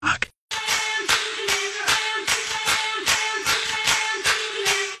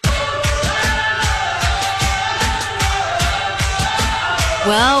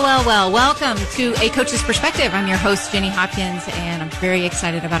Well, welcome to A Coach's Perspective. I'm your host, Jenny Hopkins, and I'm very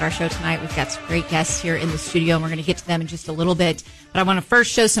excited about our show tonight. We've got some great guests here in the studio, and we're going to get to them in just a little bit. But I want to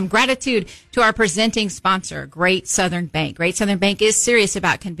first show some gratitude to our presenting sponsor, Great Southern Bank. Great Southern Bank is serious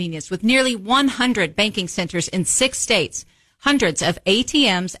about convenience. With nearly 100 banking centers in 6 states, hundreds of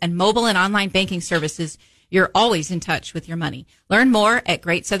ATMs, and mobile and online banking services, you're always in touch with your money. Learn more at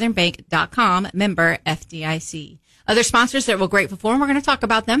greatsouthernbank.com, member FDIC. Other sponsors that we're grateful for, and we're going to talk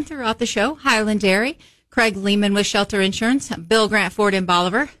about them throughout the show: Highland Dairy, Craig Lehman with Shelter Insurance, Bill Grant Ford in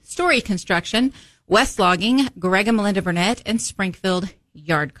Bolivar, Story Construction, West Logging, Greg and Melinda Burnett, and Springfield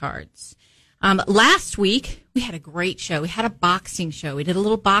Yard Cards. Last week, we had a great show. We had a boxing show. We did a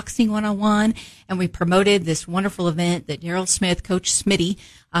little boxing 101, and we promoted this wonderful event that Daryl Smith, Coach Smitty,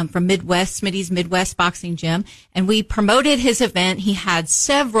 from Smitty's Midwest Boxing Gym, and we promoted his event. He had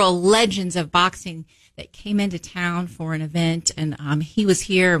several legends of boxing that came into town for an event, and he was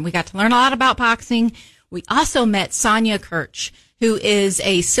here, and we got to learn a lot about boxing. We also met Sonia Kirch, who is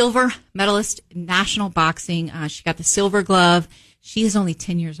a silver medalist in national boxing. She got the silver glove. She is only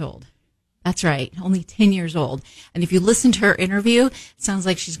 10 years old. That's right, only 10 years old. And if you listen to her interview, it sounds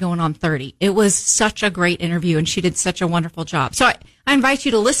like she's going on 30. It was such a great interview, and she did such a wonderful job. So I invite you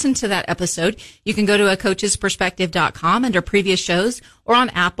to listen to that episode. You can go to acoachesperspective.com under previous shows, or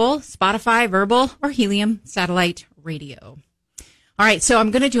on Apple, Spotify, Verbal, or Helium Satellite Radio. All right, so I'm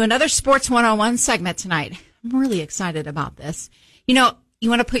going to do another Sports 101 segment tonight. I'm really excited about this. You know,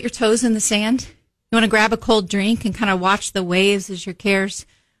 you want to put your toes in the sand? You want to grab a cold drink and kind of watch the waves as your cares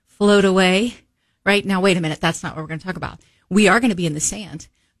float away? Right now, wait a minute. That's not what we're going to talk about. We are going to be in the sand,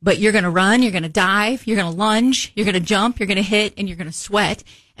 but you're going to run, you're going to dive, you're going to lunge, you're going to jump, you're going to hit, and you're going to sweat.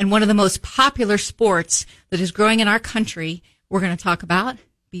 And one of the most popular sports that is growing in our country, we're going to talk about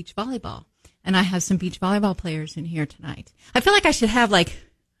beach volleyball. And I have some beach volleyball players in here tonight. I feel like I should have like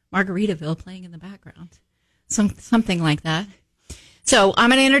Margaritaville playing in the background, something like that. So I'm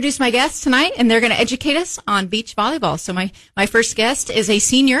going to introduce my guests tonight, and they're going to educate us on beach volleyball. So my first guest is a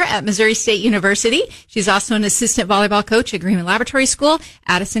senior at Missouri State University. She's also an assistant volleyball coach at Greenman Laboratory School,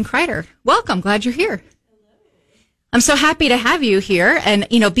 Addison Crider. Welcome. Glad you're here. Hello. I'm so happy to have you here. And,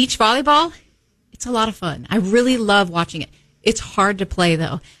 you know, beach volleyball, it's a lot of fun. I really love watching it. It's hard to play,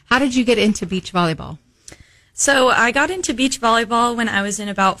 though. How did you get into beach volleyball? So I got into beach volleyball when I was in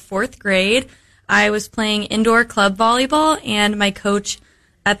about 4th grade. I was playing indoor club volleyball, and my coach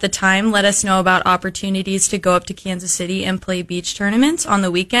at the time let us know about opportunities to go up to Kansas City and play beach tournaments on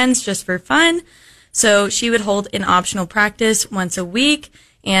the weekends just for fun. So she would hold an optional practice once a week,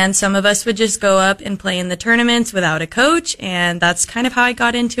 and some of us would just go up and play in the tournaments without a coach, and that's kind of how I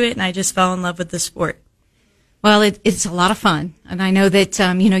got into it, and I just fell in love with the sport. Well, it's a lot of fun, and I know that,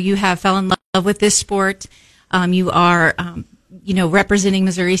 you have fell in love with this sport. You are representing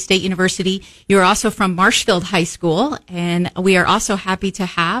Missouri State University. You're also from Marshfield High School, and we are also happy to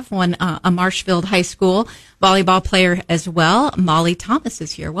have a Marshfield High School volleyball player as well. Mollie Thomas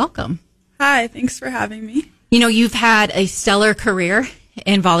is here. Welcome. Hi, thanks for having me. You know, you've had a stellar career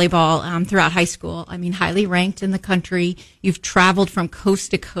in volleyball throughout high school. I mean, highly ranked in the country. You've traveled from coast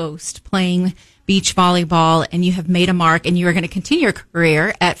to coast playing beach volleyball, and you have made a mark, and you are going to continue your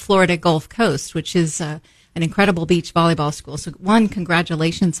career at Florida Gulf Coast, which is an incredible beach volleyball school. So, 1,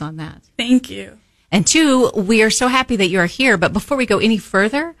 congratulations on that. Thank you. And 2, we are so happy that you are here. But before we go any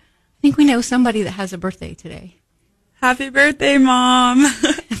further, I think we know somebody that has a birthday today. Happy birthday, Mom.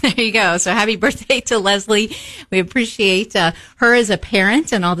 There you go. So happy birthday to Leslie. We appreciate her as a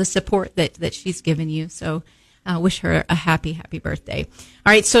parent and all the support that she's given you. So wish her a happy birthday.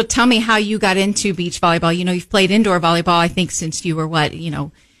 All right. So tell me how you got into beach volleyball. You know, you've played indoor volleyball, I think, since you were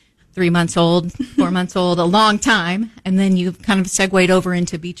 3 months old, 4 months old, a long time. And then you kind of segued over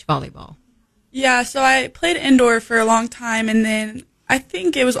into beach volleyball. Yeah. So I played indoor for a long time, and then I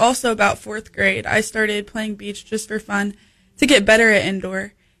think it was also about 4th grade. I started playing beach just for fun to get better at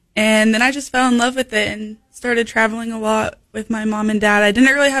indoor. And then I just fell in love with it and started traveling a lot with my mom and dad. I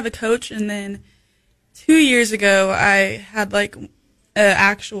didn't really have a coach. And then 2 years ago, I had an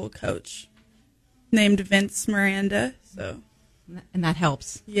actual coach named Vince Miranda. So, and that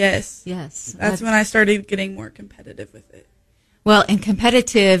helps. Yes. Yes. That's when I started getting more competitive with it. Well, and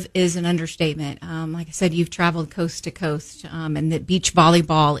competitive is an understatement. Like I said, you've traveled coast to coast, and that beach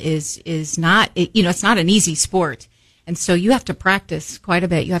volleyball is not, it's not an easy sport. And so you have to practice quite a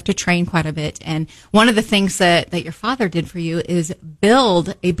bit. You have to train quite a bit. And one of the things that your father did for you is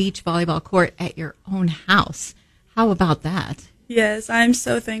build a beach volleyball court at your own house. How about that? Yes, I'm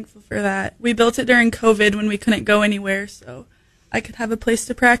so thankful for that. We built it during COVID when we couldn't go anywhere, so I could have a place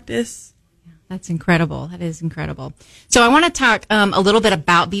to practice. That's incredible. That is incredible. So I want to talk a little bit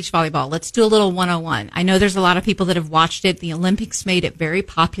about beach volleyball. Let's do a little 101. I know there's a lot of people that have watched it. The Olympics made it very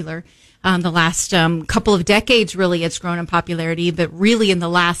popular. The last couple of decades, really, it's grown in popularity, but really in the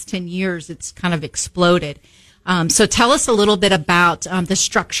last 10 years, it's kind of exploded. So tell us a little bit about the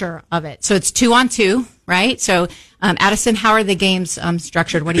structure of it. So it's 2-on-2, right? So Addison, how are the games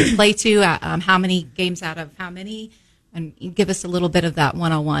structured? What do you play to? How many games out of how many? And give us a little bit of that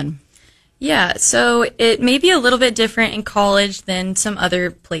 101. Yeah, so it may be a little bit different in college than some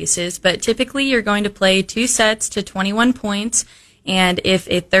other places, but typically you're going to play 2 sets to 21 points. And if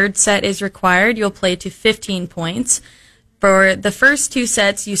a third set is required, you'll play to 15 points. For the first 2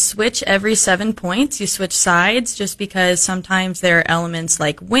 sets, you switch every 7 points. You switch sides just because sometimes there are elements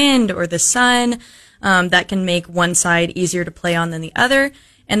like wind or the sun that can make one side easier to play on than the other.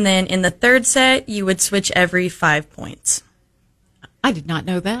 And then in the third set, you would switch every 5 points. I did not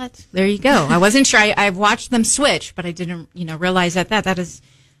know that. There you go. I wasn't sure. I've watched them switch, but I didn't, realize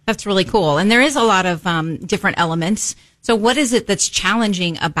that's really cool. And there is a lot of different elements. So what is it that's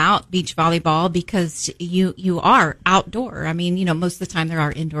challenging about beach volleyball? Because you are outdoor. I mean, most of the time there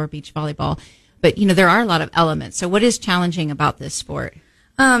are indoor beach volleyball, but there are a lot of elements. So what is challenging about this sport?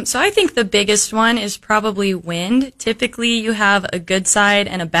 So I think the biggest one is probably wind. Typically you have a good side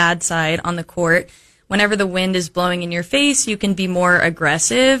and a bad side on the court. Whenever the wind is blowing in your face, you can be more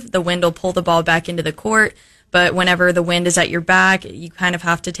aggressive. The wind will pull the ball back into the court. But whenever the wind is at your back, you kind of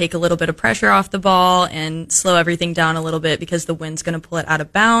have to take a little bit of pressure off the ball and slow everything down a little bit because the wind's going to pull it out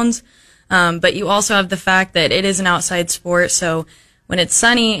of bounds. But you also have the fact that it is an outside sport. So when it's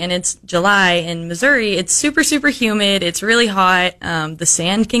sunny and it's July in Missouri, it's super, super humid. It's really hot. The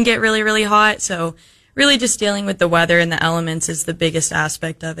sand can get really, really hot. So really just dealing with the weather and the elements is the biggest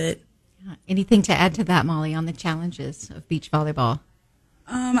aspect of it. Anything to add to that, Mollie, on the challenges of beach volleyball?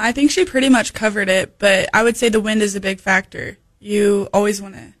 I think she pretty much covered it, but I would say the wind is a big factor. You always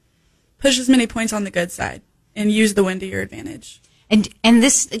want to push as many points on the good side and use the wind to your advantage. And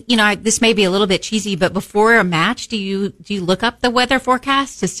this, this may be a little bit cheesy, but before a match, do you look up the weather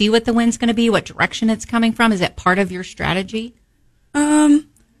forecast to see what the wind's going to be, what direction it's coming from? Is it part of your strategy?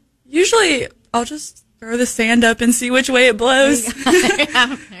 Usually I'll just throw the sand up and see which way it blows.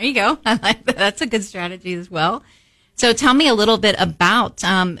 There you go. I like that. That's a good strategy as well. So tell me a little bit about,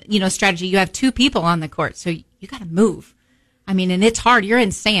 strategy. You have 2 people on the court, so you got to move. I mean, and it's hard. You're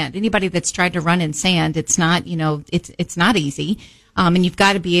in sand. Anybody that's tried to run in sand, it's not, it's not easy. And you've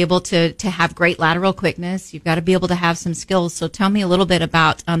got to be able to have great lateral quickness. You've got to be able to have some skills. So tell me a little bit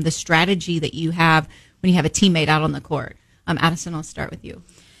about the strategy that you have when you have a teammate out on the court. Addison, I'll start with you.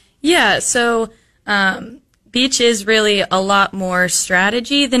 Yeah, so beach is really a lot more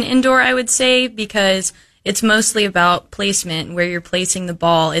strategy than indoor, I would say, because it's mostly about placement and where you're placing the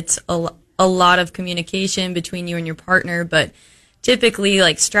ball. It's a lot of communication between you and your partner, but typically,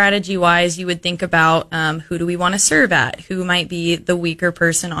 like strategy-wise, you would think about who do we want to serve at, who might be the weaker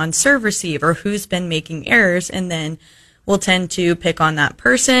person on serve receive, or who's been making errors, and then we'll tend to pick on that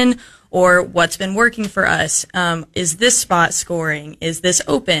person, or what's been working for us. Is this spot scoring? Is this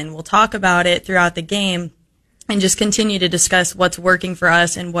open? We'll talk about it throughout the game and just continue to discuss what's working for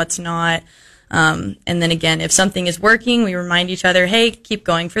us and what's not. And then again, if something is working, we remind each other, hey, keep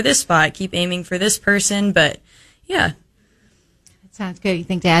going for this spot, keep aiming for this person. But yeah. That sounds good. You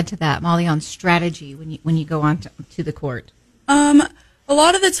think to add to that, Mollie, on strategy when you go on to the court? A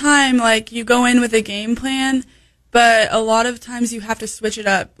lot of the time, like, you go in with a game plan, but a lot of times you have to switch it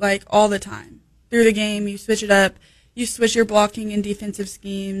up, like, all the time. Through the game, you switch it up. You switch your blocking and defensive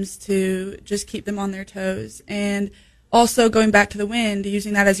schemes to just keep them on their toes. And also going back to the wind,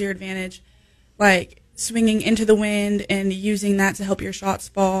 using that as your advantage, like swinging into the wind and using that to help your shots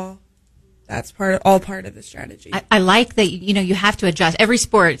fall. That's all part of the strategy. I like that, you have to adjust. Every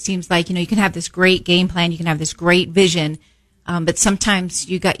sport, it seems like, you can have this great game plan, you can have this great vision, but sometimes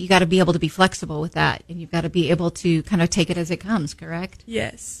you got to be able to be flexible with that, and you've got to be able to kind of take it as it comes, correct?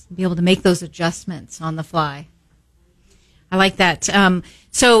 Yes. Be able to make those adjustments on the fly. I like that.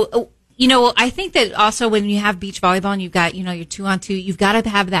 I think that also when you have beach volleyball and you've got, your 2-on-2, you've got to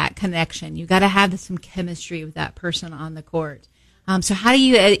have that connection. You've got to have some chemistry with that person on the court. So how do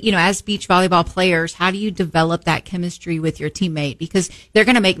you, as beach volleyball players, how do you develop that chemistry with your teammate? Because they're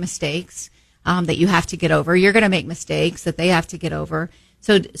going to make mistakes that you have to get over. You're going to make mistakes that they have to get over.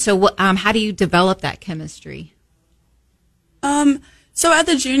 So how do you develop that chemistry? So at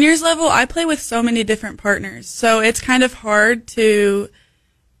the juniors level, I play with so many different partners. So it's kind of hard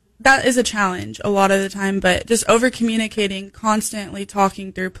that is a challenge a lot of the time, but just over communicating, constantly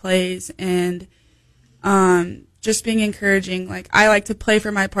talking through plays and just being encouraging. Like, I like to play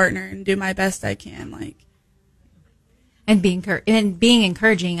for my partner and do my best I can. Like, and being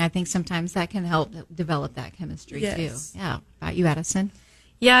encouraging, I think sometimes that can help develop that chemistry yes. too. Yeah. About you, Addison?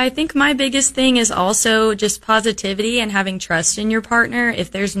 Yeah, I think my biggest thing is also just positivity and having trust in your partner. If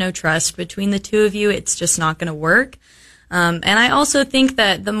there's no trust between the two of you, it's just not going to work. And I also think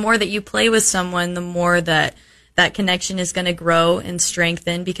that the more that you play with someone, the more that connection is going to grow and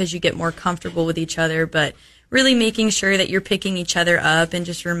strengthen because you get more comfortable with each other. But really making sure that you're picking each other up and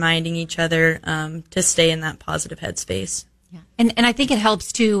just reminding each other to stay in that positive headspace. Yeah. And I think it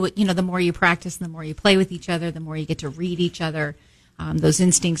helps too, the more you practice and the more you play with each other, the more you get to read each other. Those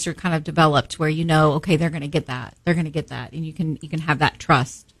instincts are kind of developed where okay, they're going to get that. They're going to get that. And you can have that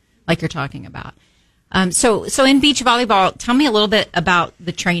trust like you're talking about. So in beach volleyball, tell me a little bit about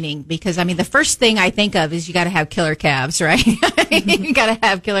the training, because I mean, the first thing I think of is you got to have killer calves, right? You got to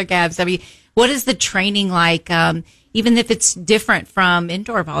have killer calves. I mean, what is the training like? Even if it's different from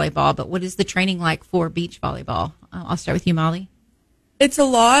indoor volleyball, but what is the training like for beach volleyball? I'll start with you, Mollie. It's a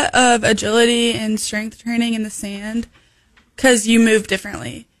lot of agility and strength training in the sand because you move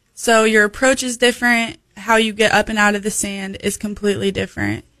differently. So your approach is different. How you get up and out of the sand is completely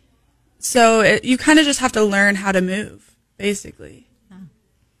different. So you kind of just have to learn how to move, basically.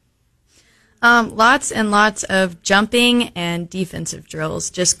 Lots and lots of jumping and defensive drills,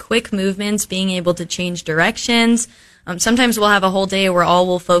 just quick movements, being able to change directions. Sometimes we'll have a whole day where all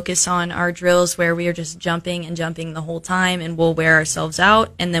we'll focus on our drills where we are just jumping and jumping the whole time, and we'll wear ourselves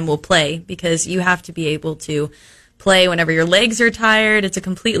out, and then we'll play, because you have to be able to play whenever your legs are tired. It's a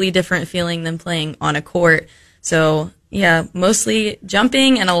completely different feeling than playing on a court. So, yeah, mostly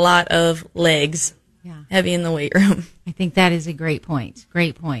jumping and a lot of legs. Yeah. Heavy in the weight room. I think that is a great point.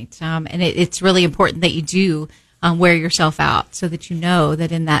 Great point. And it's really important that you do wear yourself out so that you know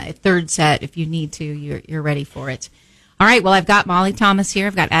that in that third set, if you need to, you're ready for it. All right. Well, I've got Mollie Thomas here.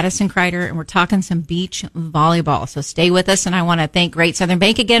 I've got Addison Crider, and we're talking some beach volleyball. So stay with us. And I want to thank Great Southern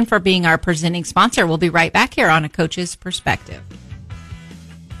Bank again for being our presenting sponsor. We'll be right back here on A Coach's Perspective.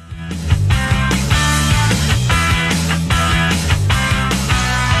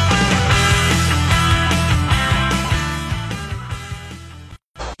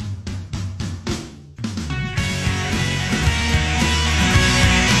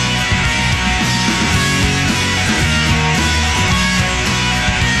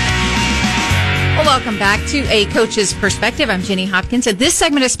 Welcome back to A Coach's Perspective. I'm Jenny Hopkins, and this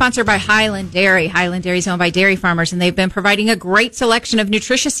segment is sponsored by Highland Dairy. Highland Dairy is owned by dairy farmers, and they've been providing a great selection of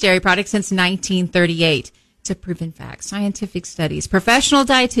nutritious dairy products since 1938. It's a proven fact. Scientific studies, professional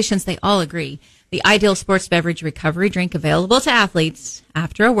dietitians, they all agree. The ideal sports beverage recovery drink available to athletes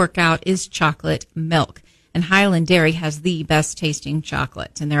after a workout is chocolate milk. And Highland Dairy has the best tasting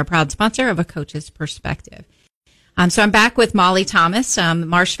chocolate, and they're a proud sponsor of A Coach's Perspective. So I'm back with Mollie Thomas,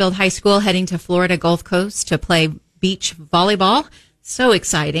 Marshfield High School, heading to Florida Gulf Coast to play beach volleyball. So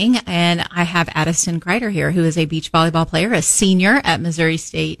exciting. And I have Addison Crider here, who is a beach volleyball player, a senior at Missouri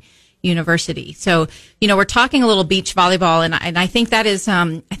State University. So, we're talking a little beach volleyball, and I think that is,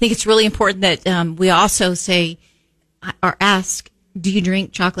 I think it's really important that we also say or ask, do you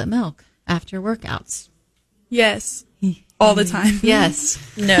drink chocolate milk after workouts? Yes. All the time. Yes.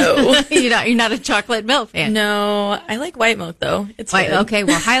 No. You're not a chocolate milk fan. No. I like white milk, though. It's white. Good. Okay.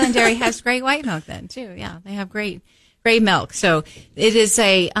 Well, Highland Dairy has great white milk then, too. Yeah. They have great milk. So it is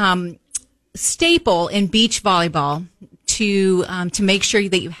a staple in beach volleyball to make sure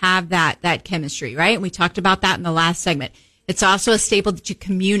that you have that chemistry, right? And we talked about that in the last segment. It's also a staple that you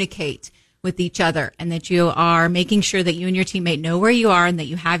communicate with each other and that you are making sure that you and your teammate know where you are and that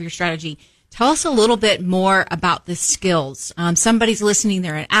you have your strategy. Tell us a little bit more about the skills. Somebody's listening,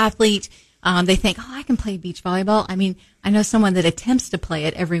 they're an athlete. They think, I can play beach volleyball. I mean, I know someone that attempts to play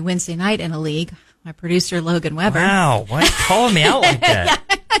it every Wednesday night in a league. My producer, Logan Weber. Wow, why are you calling me out like that?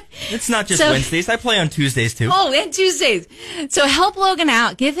 It's not just Wednesdays. I play on Tuesdays, too. Oh, and Tuesdays. So help Logan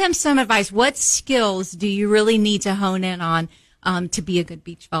out. Give him some advice. What skills do you really need to hone in on to be a good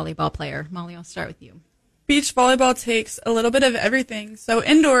beach volleyball player? Mollie, I'll start with you. Beach volleyball takes a little bit of everything. So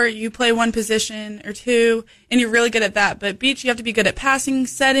indoor, you play one position or two, and you're really good at that. But beach, you have to be good at passing,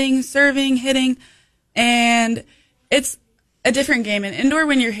 setting, serving, hitting, and it's a different game. And indoor,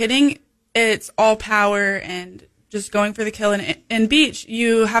 when you're hitting, it's all power and just going for the kill. And in beach,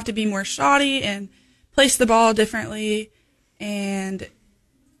 you have to be more shotty and place the ball differently, and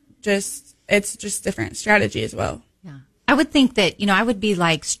it's just different strategy as well. Yeah, I would think that I would be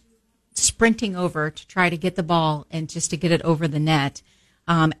like sprinting over to try to get the ball and just to get it over the net.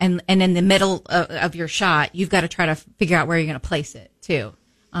 And in the middle of your shot, you've got to try to figure out where you're going to place it too.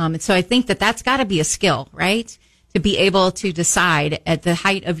 And so I think that's got to be a skill, right? to be able to decide at the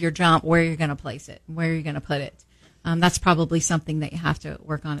height of your jump where you're going to place it, where you're going to put it. That's probably something that you have to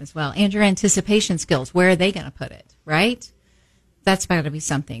work on as well. And your anticipation skills, where are they going to put it, right? That's got to be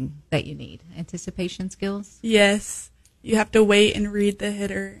something that you need. Anticipation skills? Yes. You have to wait and read the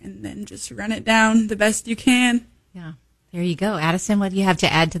hitter and then just run it down the best you can. Yeah. There you go. Addison, what do you have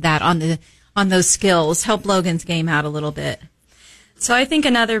to add to that on those skills? Help Logan's game out a little bit. So I think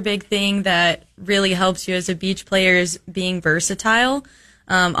another big thing that really helps you as a beach player is being versatile.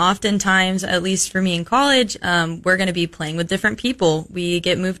 Oftentimes, at least for me in college, we're going to be playing with different people. We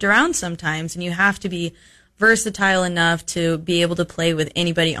get moved around sometimes, and you have to be versatile enough to be able to play with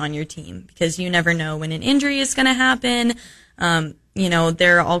anybody on your team, because you never know when an injury is going to happen.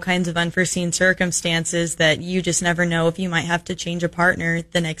 There are all kinds of unforeseen circumstances that you just never know if you might have to change a partner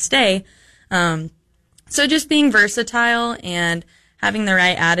the next day. So just being versatile and having the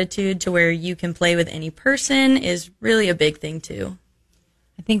right attitude to where you can play with any person is really a big thing too.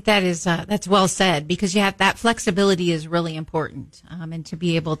 I think that is that's well said, because you have that flexibility is really important, and to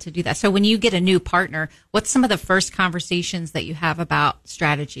be able to do that. So when you get a new partner, what's some of the first conversations that you have about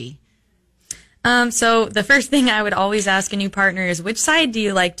strategy? So the first thing I would always ask a new partner is, which side do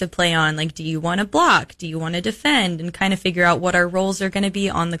you like to play on? Like, do you want to block? Do you want to defend? And kind of figure out what our roles are going to be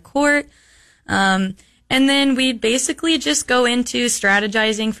on the court. And then we'd basically just go into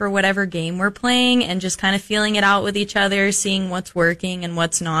strategizing for whatever game we're playing and just kind of feeling it out with each other, seeing what's working and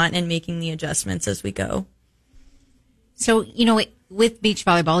what's not, and making the adjustments as we go. So, with beach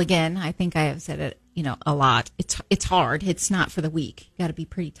volleyball, again, I think I have said it, a lot. It's hard. It's not for the weak. You got to be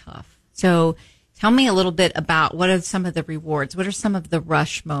pretty tough. So tell me a little bit about what are some of the rewards? What are some of the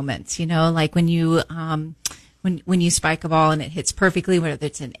rush moments? Like when you, when you spike a ball and it hits perfectly, whether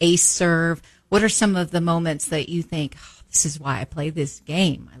it's an ace serve. What are some of the moments that you think, this is why I play this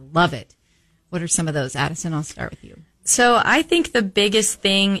game? I love it. What are some of those? Addison, I'll start with you. So I think the biggest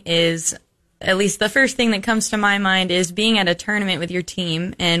thing is, at least the first thing that comes to my mind, is being at a tournament with your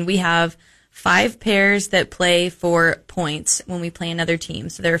team. And we have 5 pairs that play for points when we play another team.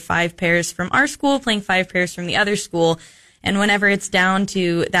 So there are 5 pairs from our school playing 5 pairs from the other school. And whenever it's down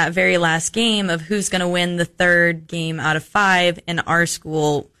to that very last game of who's going to win the third game out of 5, and our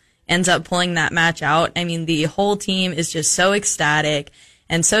school ends up pulling that match out, I mean, the whole team is just so ecstatic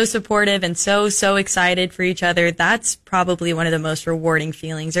and so supportive and so excited for each other. That's probably one of the most rewarding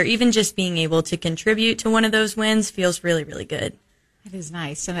feelings, or even just being able to contribute to one of those wins feels really, really good. That is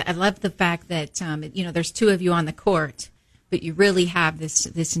nice. And I love the fact that, there's 2 of you on the court, but you really have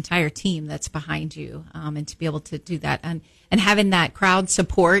this entire team that's behind you, and to be able to do that and having that crowd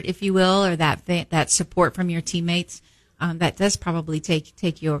support, if you will, or that support from your teammates. That does probably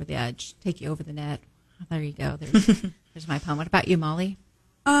take you over the edge, take you over the net. Oh, there you go. There's my poem. What about you, Mollie?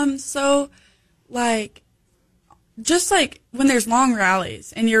 So, just when there's long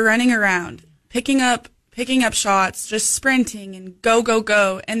rallies and you're running around, picking up shots, just sprinting and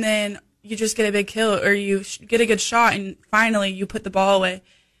go, and then you just get a big kill, or you get a good shot, and finally you put the ball away.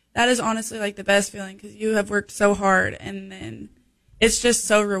 That is honestly the best feeling, because you have worked so hard, and then it's just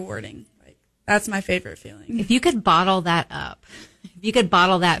so rewarding. That's my favorite feeling. If you could bottle that up, if you could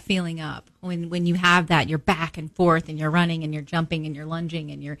bottle that feeling up, when you have that, you're back and forth and you're running and you're jumping and you're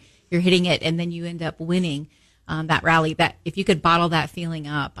lunging and you're hitting it, and then you end up winning that rally. That if you could bottle that feeling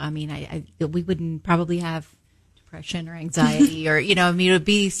up, I mean, we wouldn't probably have depression or anxiety or it would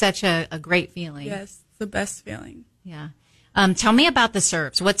be such a great feeling. Yes, it's the best feeling. Yeah. Tell me about the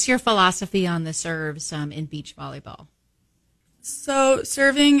serves. What's your philosophy on the serves in beach volleyball? So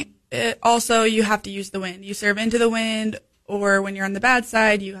serving. Also, you have to use the wind. You serve into the wind, or when you're on the bad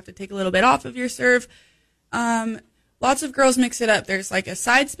side, you have to take a little bit off of your serve. Lots of girls mix it up. There's a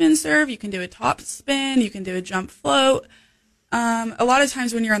side spin serve. You can do a top spin. You can do a jump float. A lot of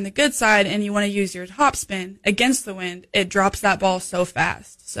times when you're on the good side and you want to use your top spin against the wind, it drops that ball so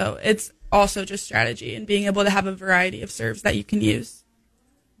fast. So it's also just strategy and being able to have a variety of serves that you can use.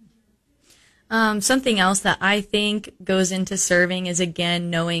 Something else that I think goes into serving is, again,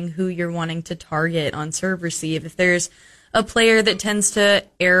 knowing who you're wanting to target on serve receive. If there's a player that tends to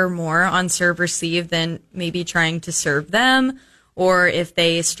err more on serve receive, then maybe trying to serve them, or if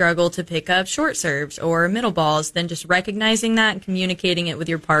they struggle to pick up short serves or middle balls, then just recognizing that and communicating it with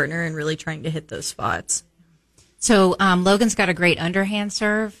your partner and really trying to hit those spots. So Logan's got a great underhand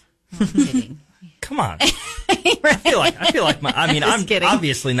serve. No, I'm kidding. Come on. Right? I feel like I'm kidding.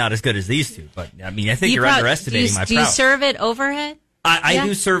 Obviously not as good as these 2, but I think you're underestimating my prowess. Do you serve it overhead? I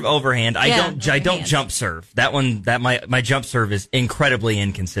do serve overhand. I don't jump serve. My jump serve is incredibly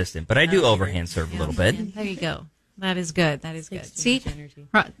inconsistent, but I do overhand serve a little bit. There you go. That is good. That is good. Takes too See, much energy.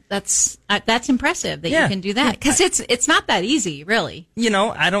 that's impressive that you can do that, because it's not that easy, really.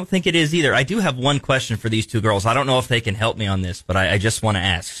 I don't think it is either. I do have one question for these two girls. I don't know if they can help me on this, but I just want to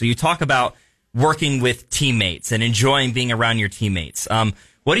ask. So you talk about working with teammates and enjoying being around your teammates.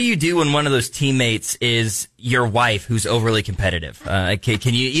 What do you do when one of those teammates is your wife who's overly competitive?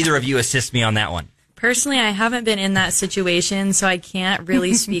 Can you either of you assist me on that one? Personally, I haven't been in that situation, so I can't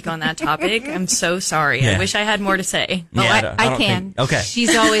really speak on that topic. I'm so sorry. Yeah. I wish I had more to say. I can. Okay.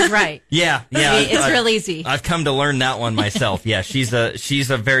 She's always right. Yeah. It's real easy. I've come to learn that one myself. Yeah, she's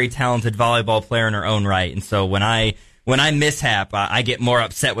a very talented volleyball player in her own right, and so when I mishap, I get more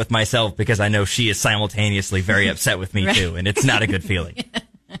upset with myself because I know she is simultaneously very upset with me too, and it's not a good feeling.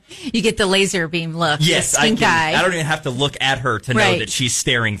 You get the laser beam look. Yes, I don't even have to look at her to know that she's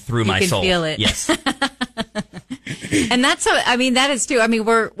staring through my soul. You can feel it. Yes. And that is too. I mean,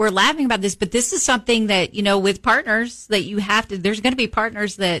 we're laughing about this, but this is something that, with partners that you have to, there's going to be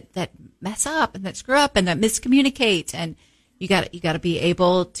partners that mess up and that screw up and that miscommunicate, and you got to be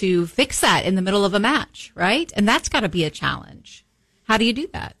able to fix that in the middle of a match, right? And that's got to be a challenge. How do you do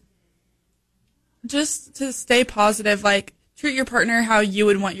that? Just to stay positive, treat your partner how you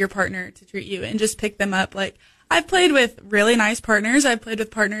would want your partner to treat you, and just pick them up. I've played with really nice partners. I've played with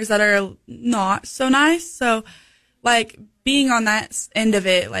partners that are not so nice. So, being on that end of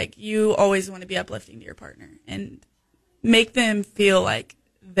it, you always want to be uplifting to your partner and make them feel like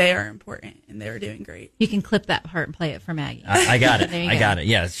they are important and they're doing great. You can clip that part and play it for Maggie. I got it. I got it.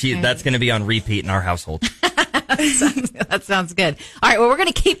 Yeah, that's going to be on repeat in our household. That sounds good. All right. Well, we're going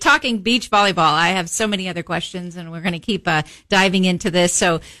to keep talking beach volleyball. I have so many other questions, and we're going to keep diving into this.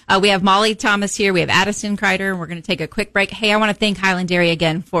 So we have Mollie Thomas here. We have Addison Crider, and we're going to take a quick break. Hey, I want to thank Highland Dairy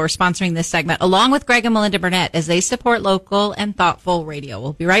again for sponsoring this segment, along with Greg and Melinda Burnett, as they support local and thoughtful radio.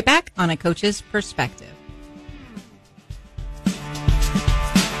 We'll be right back on A Coach's Perspective.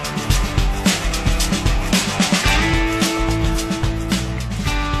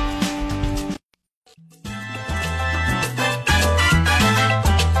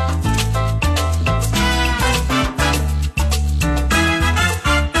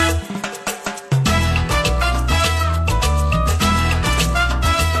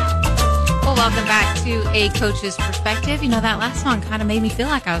 Welcome back to A Coach's Perspective. That last song kind of made me feel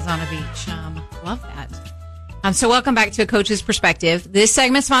like I was on a beach. Love that. So welcome back to A Coach's Perspective. This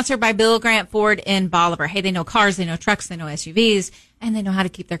segment is sponsored by Bill Grant Ford in Bolivar. Hey, they know cars, they know trucks, they know SUVs, and they know how to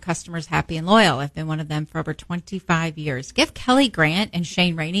keep their customers happy and loyal. I've been one of them for over 25 years. Give Kelly Grant and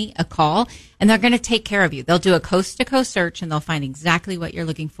Shane Rainey a call, and they're going to take care of you. They'll do a coast-to-coast search, and they'll find exactly what you're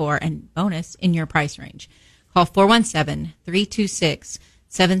looking for, and bonus, in your price range. Call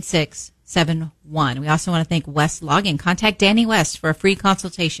 417-326-7671. We also want to thank West Logging. Contact Danny West for a free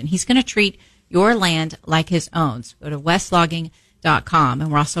consultation. He's going to treat your land like his own. So go to westlogging.com. And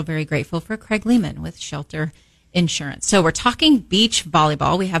we're also very grateful for Craig Lehman with Shelter Insurance. So we're talking beach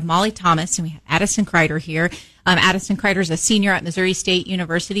volleyball. We have Mollie Thomas and we have Addison Crider here. Addison Crider is a senior at Missouri State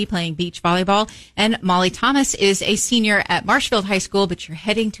University playing beach volleyball. And Mollie Thomas is a senior at Marshfield High School, but you're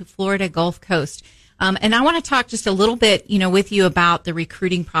heading to Florida Gulf Coast. And I want to talk just a little bit, with you about the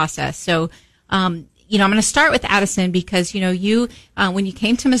recruiting process. So, I'm going to start with Addison because, you, when you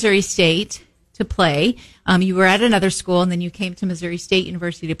came to Missouri State to play, you were at another school and then you came to Missouri State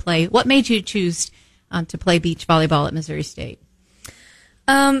University to play. What made you choose to play beach volleyball at Missouri State?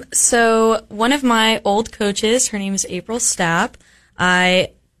 So one of my old coaches, her name is April Stapp.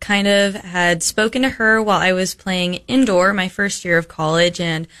 I kind of had spoken to her while I was playing indoor my first year of college,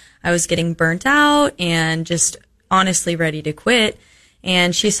 and I was getting burnt out and just honestly ready to quit.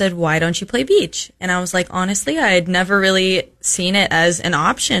 And she said, why don't you play beach? And I was like, honestly, I had never really seen it as an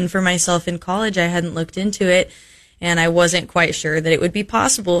option for myself in college. I hadn't looked into it, and I wasn't quite sure that it would be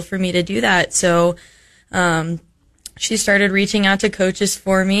possible for me to do that. So she started reaching out to coaches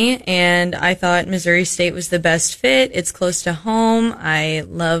for me, and I thought Missouri State was the best fit. It's close to home. I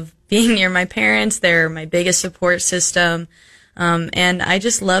love being near my parents. They're my biggest support system. And I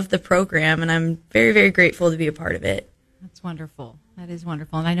just love the program, and I'm very, very grateful to be a part of it. That's wonderful. That is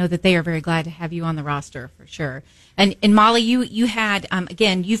wonderful. And I know that they are very glad to have you on the roster for sure. And Mollie, you had,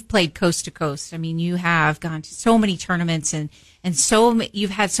 again, you've played coast to coast. I mean, you have gone to so many tournaments and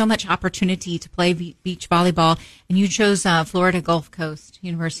you've had so much opportunity to play beach volleyball, and you chose Florida Gulf Coast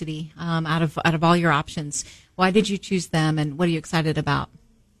University out of all your options. Why did you choose them, and what are you excited about?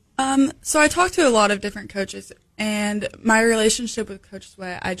 So I talked to a lot of different coaches, and my relationship with Coach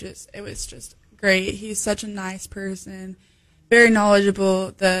Sweat, it was just great. He's such a nice person, very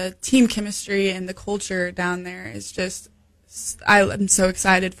knowledgeable. The team chemistry and the culture down there is just, I'm so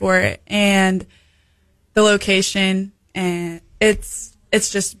excited for it. And the location, and it's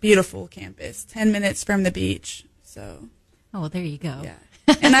just beautiful campus, 10 minutes from the beach. So, oh, well, there you go. Yeah.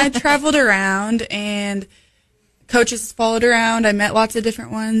 And I traveled around, and coaches followed around. I met lots of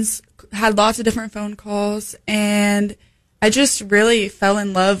different ones, had lots of different phone calls, and I just really fell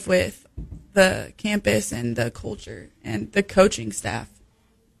in love with the campus and the culture and the coaching staff.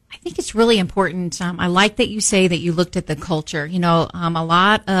 I think it's really important. I like that you say that you looked at the culture. You know, a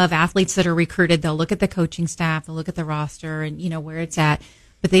lot of athletes that are recruited, they'll look at the coaching staff, they'll look at the roster and, you know, where it's at,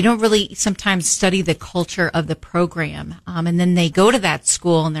 but they don't really sometimes study the culture of the program. And then they go to that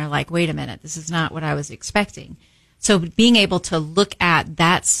school and they're like, wait a minute, this is not what I was expecting. So being able to look at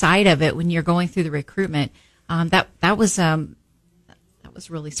that side of it when you're going through the recruitment, that was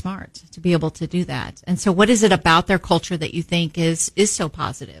really smart to be able to do that. And so what is it about their culture that you think is so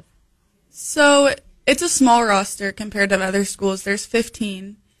positive? So it's a small roster compared to other schools. There's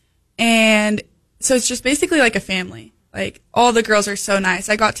 15. And so it's just basically like a family. Like, all the girls are so nice.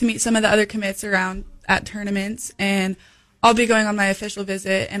 I got to meet some of the other commits around at tournaments, and I'll be going on my official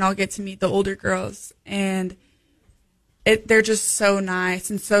visit, and I'll get to meet the older girls. And they're just so nice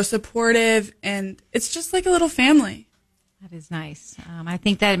and so supportive, and it's just like a little family. That is nice. I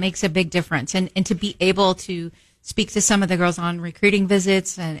think that it makes a big difference. And to be able to speak to some of the girls on recruiting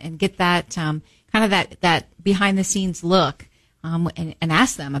visits and get that kind of that behind the scenes look and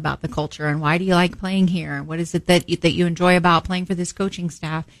ask them about the culture and why do you like playing here? What is it that you enjoy about playing for this coaching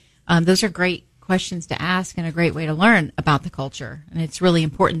staff? Those are great questions to ask and a great way to learn about the culture. And it's really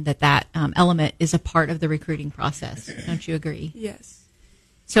important that element is a part of the recruiting process. Don't you agree? Yes.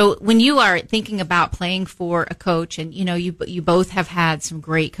 So when you are thinking about playing for a coach, and you know you both have had some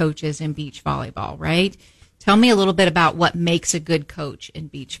great coaches in beach volleyball, right? Tell me a little bit about what makes a good coach in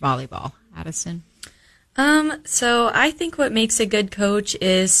beach volleyball, Addison. So I think what makes a good coach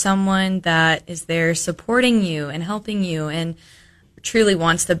is someone that is there supporting you and helping you and truly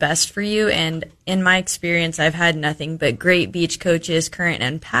wants the best for you. And in my experience, I've had nothing but great beach coaches, current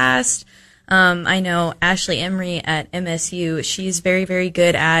and past. I know Ashley Emery at MSU, she's very, very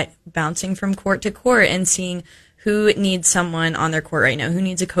good at bouncing from court to court and seeing who needs someone on their court right now, who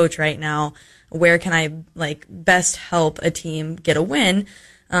needs a coach right now, where can I best help a team get a win.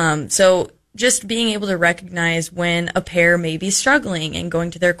 So just being able to recognize when a pair may be struggling and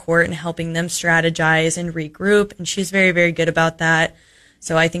going to their court and helping them strategize and regroup. And she's very, very good about that.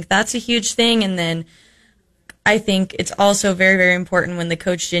 So I think that's a huge thing. And then I think it's also very, very important when the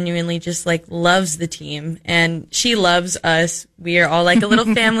coach genuinely just loves the team, and she loves us. We are all like a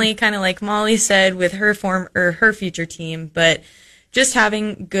little family, kind of like Mollie said with her her future team. But just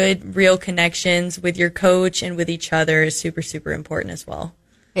having good, real connections with your coach and with each other is super, super important as well.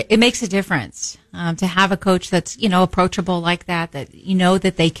 It makes a difference to have a coach that's approachable like that you know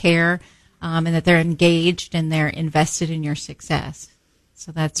that they care and that they're engaged and they're invested in your success.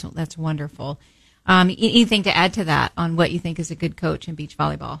 So that's wonderful. Anything to add to that on what you think is a good coach in beach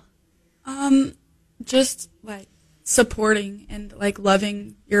volleyball? Just supporting and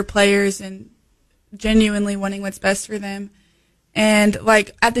loving your players and genuinely wanting what's best for them. And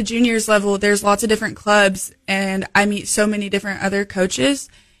at the juniors level, there's lots of different clubs, and I meet so many different other coaches,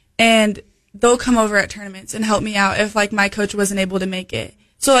 and they'll come over at tournaments and help me out if my coach wasn't able to make it.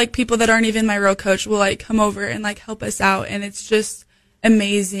 So people that aren't even my real coach will come over and help us out, and it's just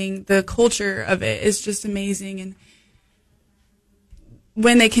amazing. The culture of it is just amazing, and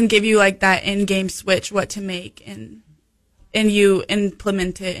when they can give you that in-game switch, what to make, and you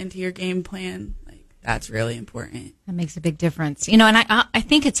implement it into your game plan, that's really important. That makes a big difference. And I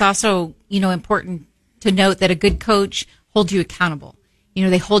think it's also important to note that a good coach holds you accountable.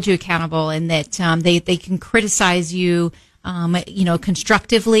 They hold you accountable, and that they can criticize you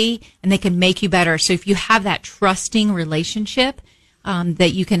constructively, and they can make you better. So if you have that trusting relationship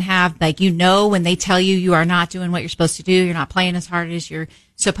that you can have, when they tell you you are not doing what you're supposed to do, you're not playing as hard as you're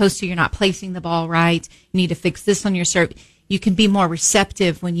supposed to, you're not placing the ball right, you need to fix this on your serve, you can be more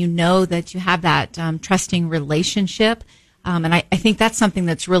receptive when you know that you have that trusting relationship. And I think that's something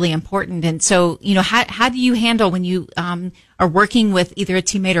that's really important. And so, how do you handle when you are working with either a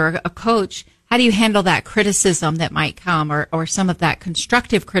teammate or a coach, how do you handle that criticism that might come, or some of that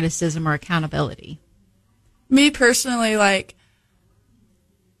constructive criticism or accountability? Me personally,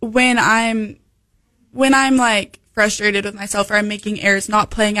 when I'm frustrated with myself, or I'm making errors,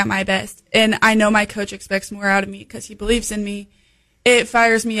 not playing at my best, and I know my coach expects more out of me because he believes in me, it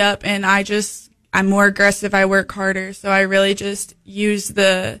fires me up, and I'm more aggressive, I work harder, so I really just use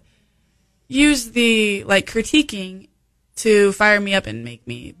the critiquing to fire me up and make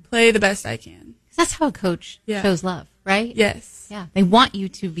me play the best I can. That's how a coach shows love, right? Yes. Yeah. They want you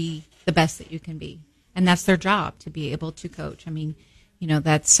to be the best that you can be. and that's their job to be able to coach. I mean,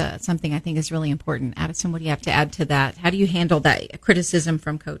 that's something I think is really important. Addison, what do you have to add to that? How do you handle that criticism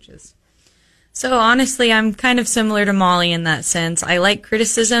from coaches? So honestly, I'm kind of similar to Mollie in that sense. I like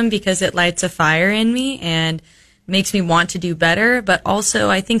criticism because it lights a fire in me and makes me want to do better. But also,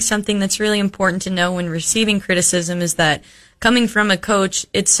 I think something that's really important to know when receiving criticism is that coming from a coach,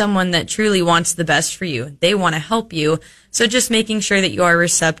 it's someone that truly wants the best for you. They want to help you. So just making sure that you are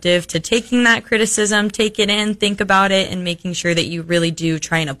receptive to taking that criticism, take it in, think about it, and making sure that you really do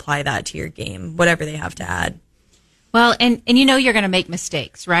try and apply that to your game, whatever they have to add. Well, and you're going to make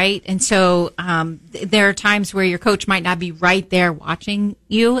mistakes, right? And so there are times where your coach might not be right there watching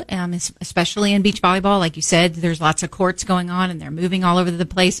you, especially in beach volleyball. Like you said, there's lots of courts going on, and they're moving all over the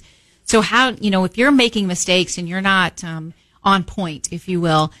place. So how, if you're making mistakes and you're not on point, if you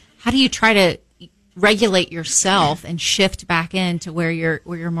will, how do you try to regulate yourself and shift back into where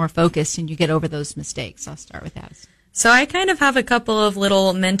you're more focused and you get over those mistakes? I'll start with that. So I kind of have a couple of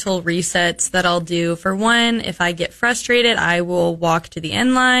little mental resets that I'll do. For one, if I get frustrated, I will walk to the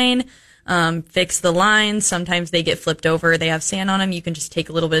end line, fix the lines. Sometimes they get flipped over. They have sand on them. You can just take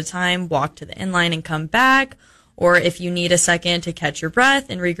a little bit of time, walk to the end line and come back. Or if you need a second to catch your breath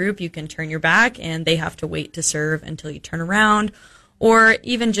and regroup, you can turn your back and they have to wait to serve until you turn around. Or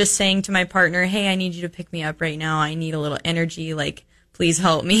even just saying to my partner, hey, I need you to pick me up right now. I need a little energy, please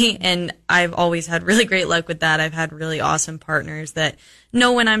help me. And I've always had really great luck with that. I've had really awesome partners that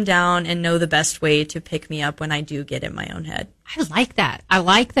know when I'm down and know the best way to pick me up when I do get in my own head. I like that. I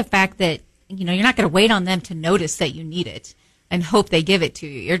like the fact that, you're not going to wait on them to notice that you need it and hope they give it to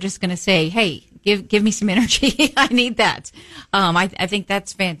you. You're just going to say, hey, give me some energy. I need that. I think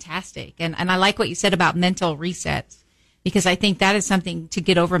that's fantastic. And I like what you said about mental resets, because I think that is something to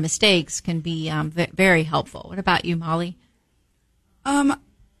get over mistakes can be very helpful. What about you, Mollie?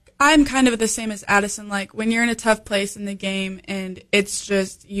 I'm kind of the same as Addison. Like, when you're in a tough place in the game and it's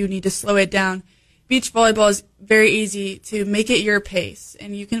just, you need to slow it down. Beach volleyball is very easy to make it your pace,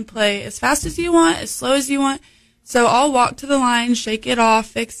 and you can play as fast as you want, as slow as you want. So I'll walk to the line, shake it off,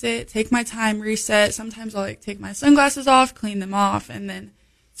 fix it, take my time, reset. Sometimes I'll take my sunglasses off, clean them off, and then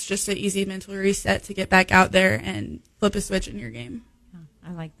it's just an easy mental reset to get back out there and flip a switch in your game.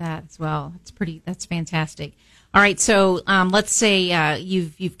 I like that as well. That's fantastic. All right, so let's say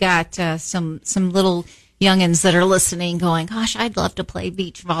you've got some little youngins that are listening, going, "Gosh, I'd love to play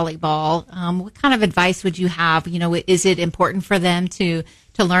beach volleyball." What kind of advice would you have? Is it important for them to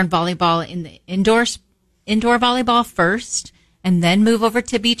learn volleyball in the indoor volleyball first, and then move over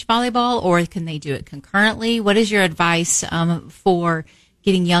to beach volleyball, or can they do it concurrently? What is your advice for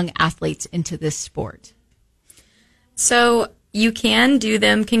getting young athletes into this sport? So you can do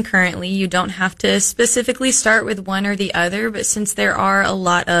them concurrently. You don't have to specifically start with one or the other, but since there are a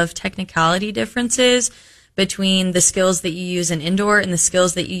lot of technicality differences between the skills that you use in indoor and the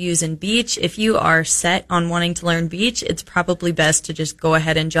skills that you use in beach, if you are set on wanting to learn beach, it's probably best to just go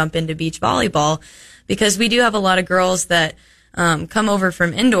ahead and jump into beach volleyball, because we do have a lot of girls that come over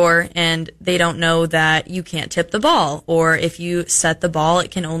from indoor and they don't know that you can't tip the ball, or if you set the ball,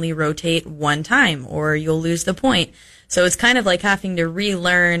 it can only rotate one time, or you'll lose the point. So it's kind of like having to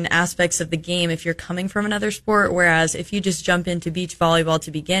relearn aspects of the game if you're coming from another sport, whereas if you just jump into beach volleyball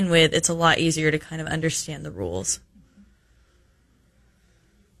to begin with, it's a lot easier to kind of understand the rules.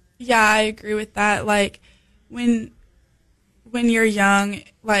 Yeah, I agree with that. Like, when you're young,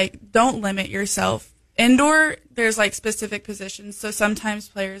 don't limit yourself. Indoor, there's specific positions, so sometimes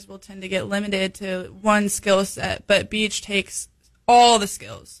players will tend to get limited to one skill set, but beach takes all the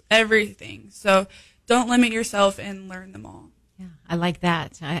skills, everything. So don't limit yourself and learn them all. Yeah, I like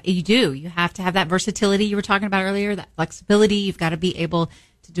that. You do. You have to have that versatility you were talking about earlier, that flexibility. You've got to be able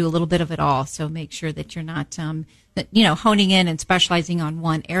to do a little bit of it all. So make sure that you're not, honing in and specializing on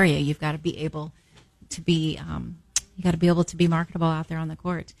one area. You've got to be able to be, marketable out there on the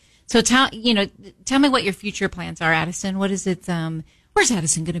court. So tell me what your future plans are, Addison. What is it? Where's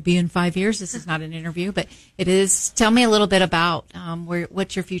Addison going to be in 5 years? This is not an interview, but it is. Tell me a little bit about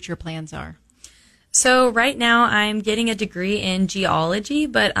what your future plans are. So right now I'm getting a degree in geology,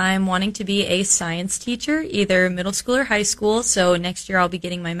 but I'm wanting to be a science teacher, either middle school or high school. So next year I'll be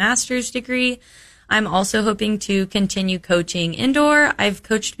getting my master's degree. I'm also hoping to continue coaching indoor. I've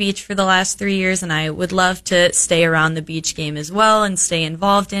coached beach for the last 3 years, and I would love to stay around the beach game as well and stay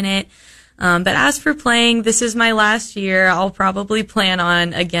involved in it. But as for playing, this is my last year. I'll probably plan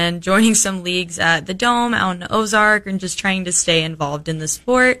on, again, joining some leagues at the Dome, out in Ozark, and just trying to stay involved in the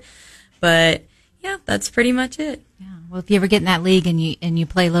sport. But yeah, that's pretty much it. Yeah. Well, if you ever get in that league and you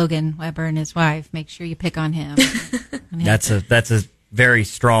play Logan Weber and his wife, make sure you pick on him. That's a very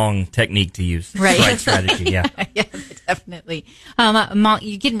strong technique to use. Right. Right strategy, yeah. Yeah, definitely.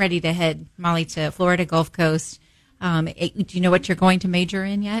 You're getting ready to head, Mollie, to Florida Gulf Coast. Do you know what you're going to major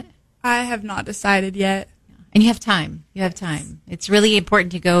in yet? I have not decided yet. And you have time. You have time. It's really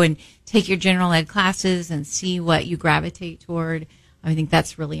important to go and take your general ed classes and see what you gravitate toward. I think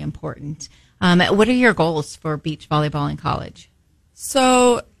that's really important. What are your goals for beach volleyball in college?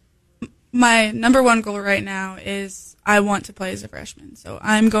 So my number one goal right now is I want to play as a freshman. So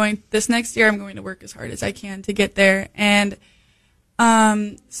this next year I'm going to work as hard as I can to get there. And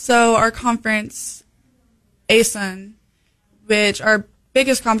so our conference, Addison, which our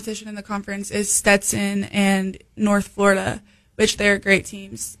biggest competition in the conference is Stetson and North Florida, which they're great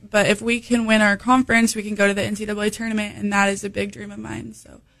teams. But if we can win our conference, we can go to the NCAA tournament, and that is a big dream of mine.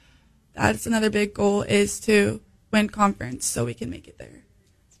 So that's another big goal, is to win conference so we can make it there.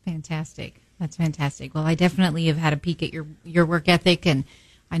 Fantastic. That's fantastic. Well, I definitely have had a peek at your work ethic, and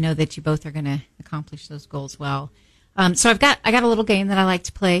I know that you both are going to accomplish those goals well. So I got a little game that I like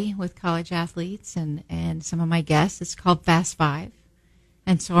to play with college athletes and some of my guests. It's called Fast Five.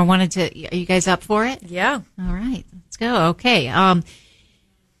 And so I wanted to, are you guys up for it? Yeah. All right, let's go. Okay.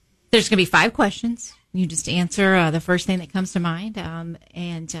 There's going to be 5 questions. You just answer the first thing that comes to mind.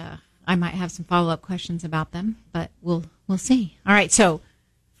 And I might have some follow-up questions about them, but we'll see. All right. So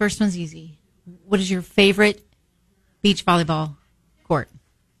first one's easy. What is your favorite beach volleyball court?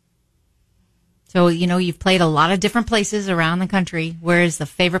 So, you've played a lot of different places around the country. Where is the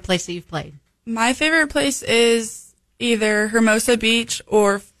favorite place that you've played? My favorite place is either Hermosa Beach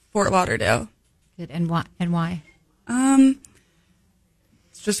or Fort Lauderdale. Good. And why?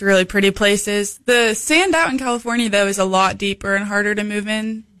 It's just really pretty places. The sand out in California, though, is a lot deeper and harder to move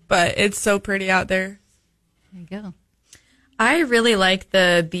in, but it's so pretty out there. There you go. I really like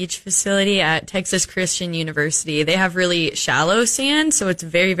the beach facility at Texas Christian University. They have really shallow sand, so it's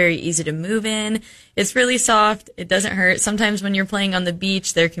very, very easy to move in. It's really soft. It doesn't hurt. Sometimes when you're playing on the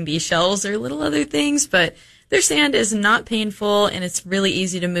beach, there can be shells or little other things, but their sand is not painful, and it's really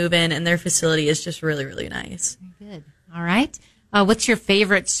easy to move in, and their facility is just really, really nice. Very good. All right. What's your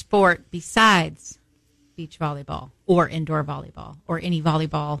favorite sport besides beach volleyball or indoor volleyball or any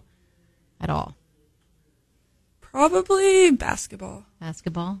volleyball at all? Probably basketball.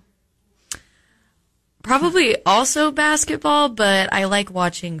 Basketball? Probably also basketball, but I like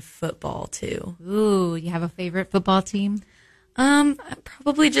watching football too. Ooh, you have a favorite football team?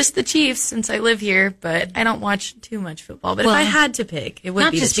 Probably just the Chiefs since I live here, but I don't watch too much football. But if I had to pick, it would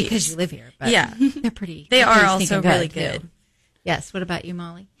not be the just Chiefs. because you live here, but yeah, they're pretty. They they're are pretty also stinking really too. good. Yes. What about you,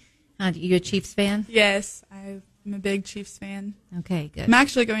 Mollie? Are you a Chiefs fan? Yes, I'm a big Chiefs fan. Okay, good. I'm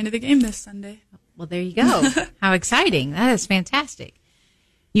actually going to the game this Sunday. Well, there you go. How exciting. That is fantastic.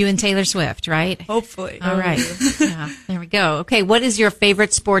 You and Taylor Swift, right? Hopefully. All right. Yeah, there we go. Okay, what is your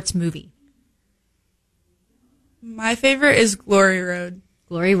favorite sports movie? My favorite is Glory Road.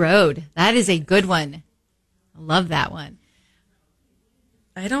 Glory Road. That is a good one. I love that one.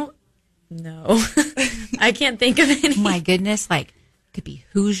 I don't know. I can't think of any. My goodness, like it could be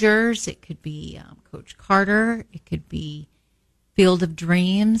Hoosiers, it could be Coach Carter, it could be Field of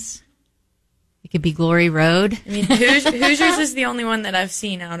Dreams, it could be Glory Road. I mean, Hoosiers is the only one that I've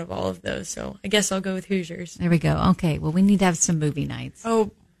seen out of all of those, so I guess I'll go with Hoosiers. There we go. Okay, well, we need to have some movie nights.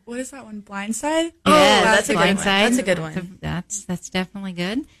 Oh, what is that one? Blindside? Oh, that's a good one. Blindside. That's a good one. That's definitely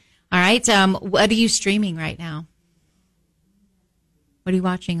good. All right. What are you streaming right now? What are you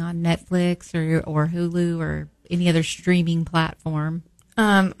watching on Netflix or Hulu or any other streaming platform?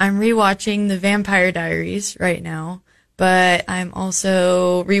 I'm rewatching The Vampire Diaries right now, but I'm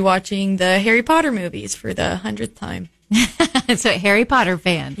also rewatching the Harry Potter movies for the 100th time. So, a Harry Potter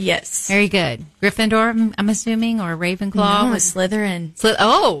fan. Yes. Very good. Gryffindor, I'm assuming, or Ravenclaw? No, Slytherin.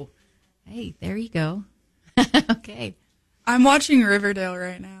 Oh, hey, there you go. Okay. I'm watching Riverdale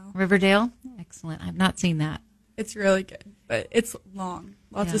right now. Riverdale? Excellent. I've not seen that. It's really good, but it's long.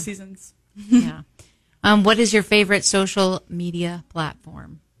 Lots Yeah. of seasons. Yeah. What is your favorite social media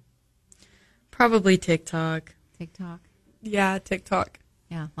platform? Probably TikTok. TikTok? Yeah, TikTok.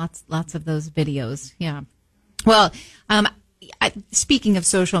 Yeah, lots of those videos. Yeah. Well, speaking of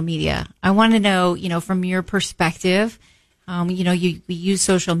social media, I want to know, from your perspective, we use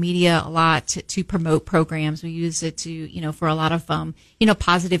social media a lot to promote programs. We use it to, for a lot of,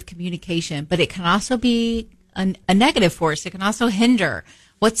 positive communication, but it can also be a negative force. It can also hinder.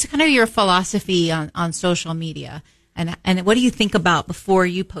 What's kind of your philosophy on social media? And what do you think about before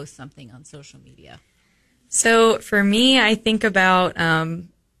you post something on social media? So for me, I think about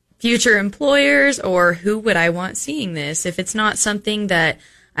future employers or who would I want seeing this. If it's not something that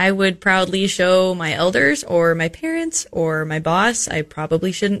I would proudly show my elders or my parents or my boss, I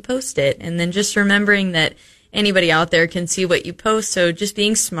probably shouldn't post it. And then just remembering that anybody out there can see what you post. So just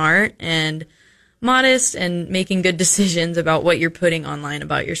being smart and modest and making good decisions about what you're putting online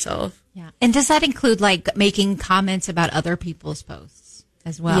about yourself. Yeah. And does that include like making comments about other people's posts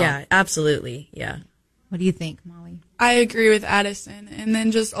as well? Yeah, absolutely. Yeah. What do you think, Molly? I agree with Addison. And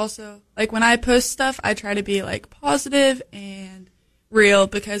then just also, like, when I post stuff, I try to be, like, positive and real,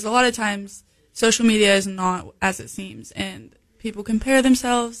 because a lot of times social media is not as it seems, and people compare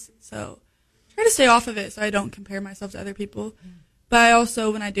themselves. So try to stay off of it so I don't compare myself to other people. Yeah. But I also,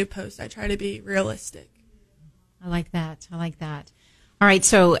 when I do post, I try to be realistic. I like that. I like that. All right,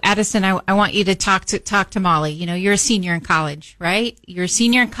 so Addison, I want you to talk to Mollie. You know, you're a senior in college, right? You're a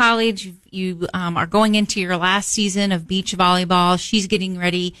senior in college. You are going into your last season of beach volleyball. She's getting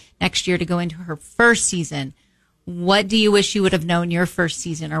ready next year to go into her first season. What do you wish you would have known your first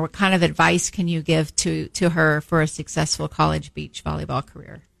season, or what kind of advice can you give to her for a successful college beach volleyball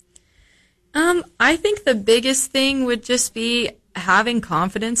career? I think the biggest thing would just be having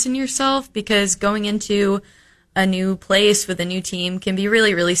confidence in yourself, because going into a new place with a new team can be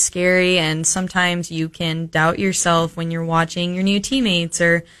really, really scary. And sometimes you can doubt yourself when you're watching your new teammates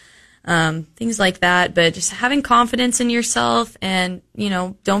or things like that. But just having confidence in yourself, and, you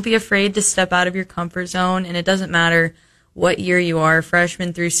know, don't be afraid to step out of your comfort zone. And it doesn't matter what year you are,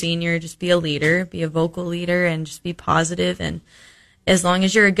 freshman through senior, just be a leader, be a vocal leader, and just be positive. And as long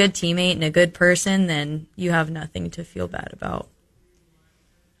as you're a good teammate and a good person, then you have nothing to feel bad about.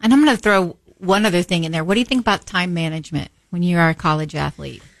 And I'm going to throw one other thing in there. What do you think about time management when you are a college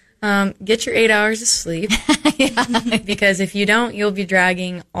athlete? Get your 8 hours of sleep. Because if you don't, you'll be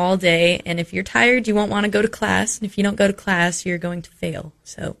dragging all day. And if you're tired, you won't want to go to class. And if you don't go to class, you're going to fail.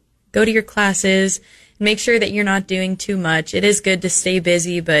 So go to your classes. Make sure that you're not doing too much. It is good to stay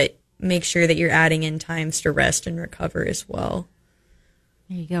busy, but make sure that you're adding in times to rest and recover as well.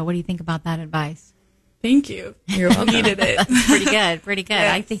 There you go. What do you think about that advice? Thank you. You're welcome. Needed it. Pretty good. Pretty good.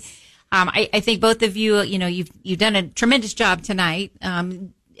 Yes. I think. I think both of you, you know, you've done a tremendous job tonight,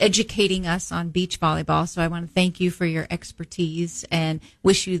 educating us on beach volleyball. So I want to thank you for your expertise and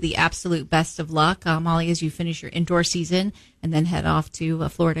wish you the absolute best of luck, Mollie, as you finish your indoor season and then head off to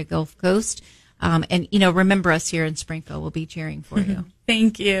Florida Gulf Coast. And, you know, remember us here in Springfield. We'll be cheering for you.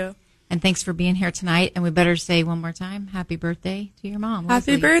 Thank you. And thanks for being here tonight. And we better say one more time, happy birthday to your mom,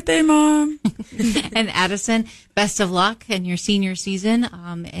 Happy Leslie. birthday, Mom. And Addison, best of luck in your senior season,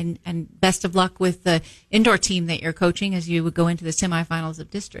 and best of luck with the indoor team that you're coaching as you would go into the semifinals of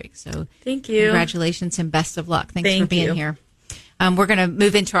district. So thank you. Congratulations and best of luck. Thanks Thank for being you. here. We're going to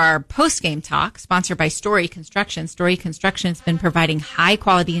move into our post-game talk, sponsored by Story Construction. Story Construction has been providing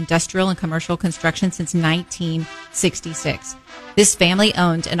high-quality industrial and commercial construction since 1966. This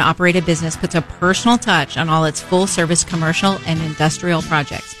family-owned and operated business puts a personal touch on all its full-service commercial and industrial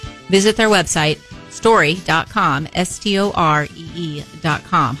projects. Visit their website, story.com, STOREE.com.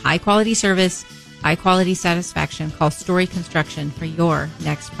 High-quality service, high-quality satisfaction. Call Story Construction for your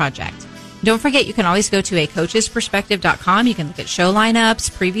next project. Don't forget, you can always go to acoachesperspective.com. You can look at show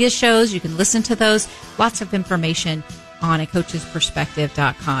lineups, previous shows. You can listen to those. Lots of information on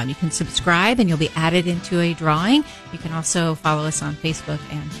acoachesperspective.com. You can subscribe and you'll be added into a drawing. You can also follow us on Facebook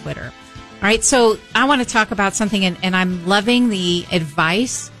and Twitter. All right, so I want to talk about something, and I'm loving the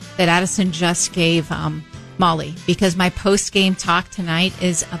advice that Addison just gave Mollie, because my post-game talk tonight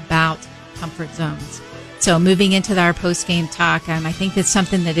is about comfort zones. So moving into our post-game talk, I think it's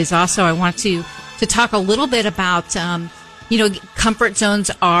something that is also, I want to talk a little bit about, you know, comfort zones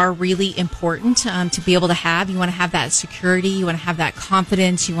are really important to be able to have. You want to have that security. You want to have that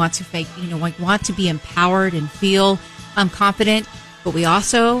confidence. You want to want to be empowered and feel confident. But we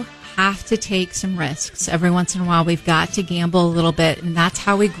also have to take some risks. Every once in a while, we've got to gamble a little bit, and that's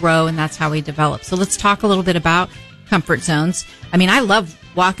how we grow and that's how we develop. So let's talk a little bit about comfort zones. I mean, I love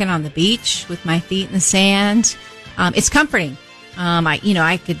walking on the beach with my feet in the sand. It's comforting.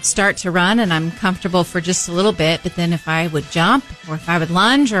 I could start to run and I'm comfortable for just a little bit, but then if I would jump or if I would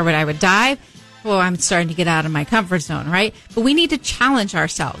lunge or I would dive, I'm starting to get out of my comfort zone, right? But we need to challenge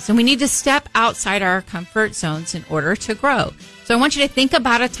ourselves and we need to step outside our comfort zones in order to grow. So I want you to think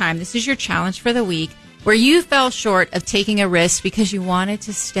about a time, this is your challenge for the week, where you fell short of taking a risk because you wanted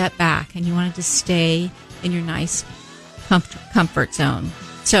to step back and you wanted to stay in your nice comfort zone.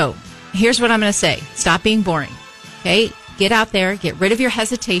 So here's what I'm going to say. Stop being boring. Okay. Get out there, get rid of your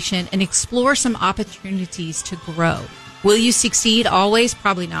hesitation, and explore some opportunities to grow. Will you succeed always?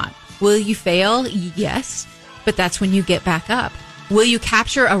 Probably not. Will you fail? Yes. But that's when you get back up. Will you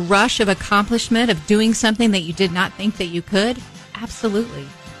capture a rush of accomplishment of doing something that you did not think that you could? Absolutely.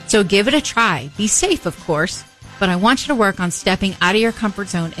 So give it a try. Be safe, of course, but I want you to work on stepping out of your comfort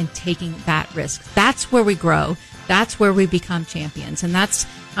zone and taking that risk. That's where we grow. That's where we become champions. And that's,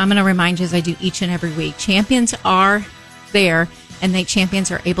 I'm going to remind you as I do each and every week, champions are there, and champions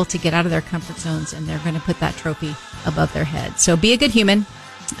are able to get out of their comfort zones, and they're going to put that trophy above their head. So be a good human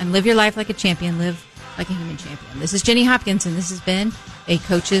and live your life like a champion. Live like a human champion. This is Jenny Hopkins, and this has been A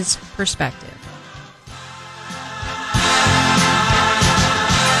Coach's Perspective.